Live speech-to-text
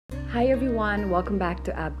Hi everyone, welcome back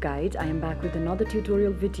to App Guide. I am back with another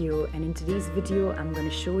tutorial video, and in today's video I'm going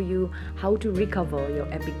to show you how to recover your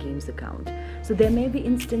Epic Games account. So there may be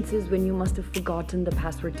instances when you must have forgotten the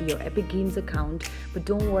password to your Epic Games account, but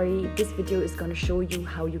don't worry, this video is going to show you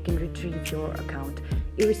how you can retrieve your account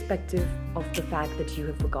irrespective of the fact that you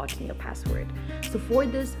have forgotten your password. So for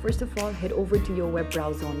this, first of all, head over to your web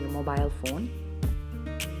browser on your mobile phone.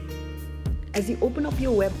 As you open up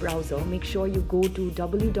your web browser, make sure you go to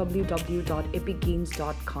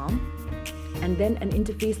www.epicgames.com, and then an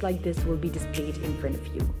interface like this will be displayed in front of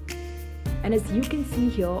you. And as you can see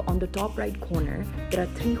here on the top right corner, there are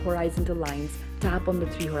three horizontal lines. Tap on the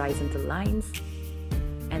three horizontal lines,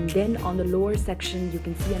 and then on the lower section you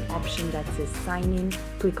can see an option that says sign in.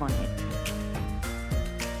 Click on it.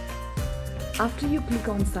 After you click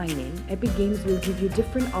on sign in, Epic Games will give you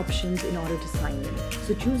different options in order to sign in.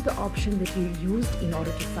 So choose the option that you used in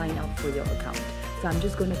order to sign up for your account. So I'm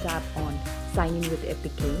just going to tap on sign in with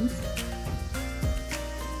Epic Games.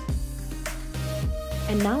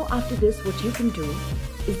 And now after this, what you can do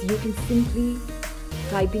is you can simply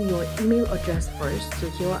type in your email address first. So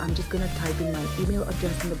here I'm just going to type in my email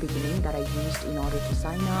address in the beginning that I used in order to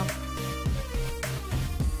sign up.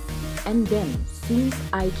 And then, since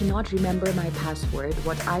I cannot remember my password,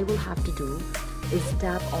 what I will have to do is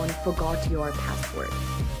tap on forgot your password.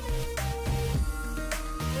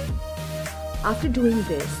 After doing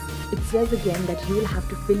this, it says again that you will have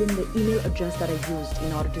to fill in the email address that I used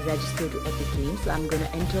in order to register to Epic Games. So I'm going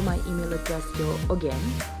to enter my email address here again.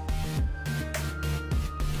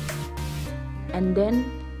 And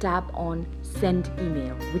then tap on send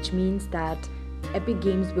email, which means that Epic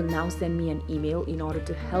Games will now send me an email in order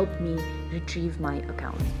to help me retrieve my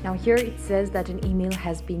account. Now here it says that an email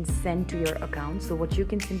has been sent to your account. So what you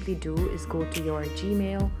can simply do is go to your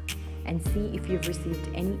Gmail and see if you've received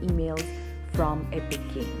any emails from Epic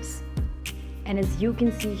Games. And as you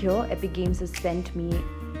can see here, Epic Games has sent me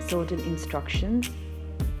certain instructions.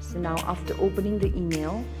 So now after opening the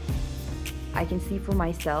email, I can see for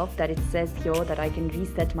myself that it says here that I can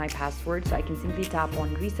reset my password. So I can simply tap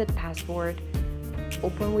on reset password,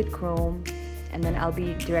 open with Chrome, and then I'll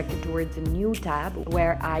be directed towards a new tab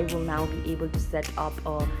where I will now be able to set up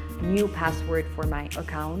a new password for my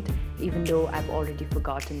account, even though I've already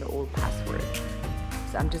forgotten the old password.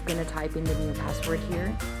 So I'm just going to type in the new password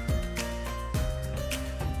here,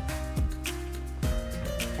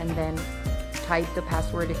 and then type the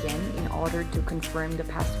password again in order to confirm the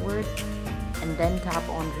password, and then tap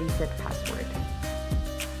on reset password.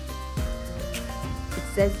 It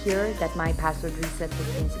says here that my password reset has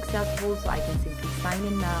been successful, so I can simply sign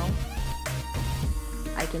in now.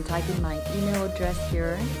 I can type in my email address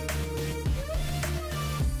here.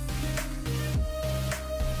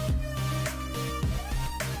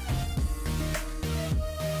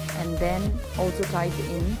 And then also type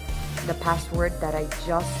in the password that I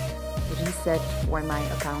just reset for my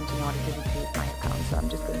account in order to retrieve my account. So I'm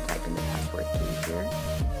just going to type in the password key here.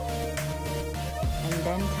 And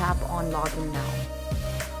then tap on login now.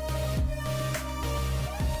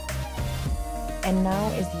 And now,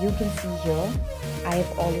 as you can see here, I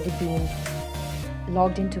have already been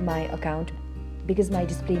logged into my account because my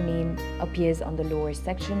display name appears on the lower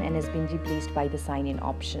section and has been replaced by the sign in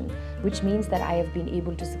option, which means that I have been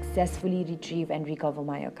able to successfully retrieve and recover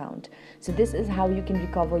my account. So this is how you can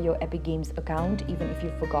recover your Epic Games account even if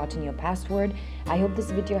you've forgotten your password. I hope this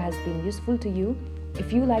video has been useful to you.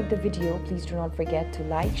 If you liked the video, please do not forget to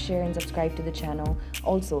like, share and subscribe to the channel.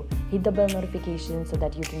 Also, hit the bell notification so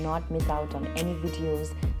that you do not miss out on any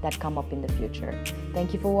videos that come up in the future.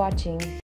 Thank you for watching.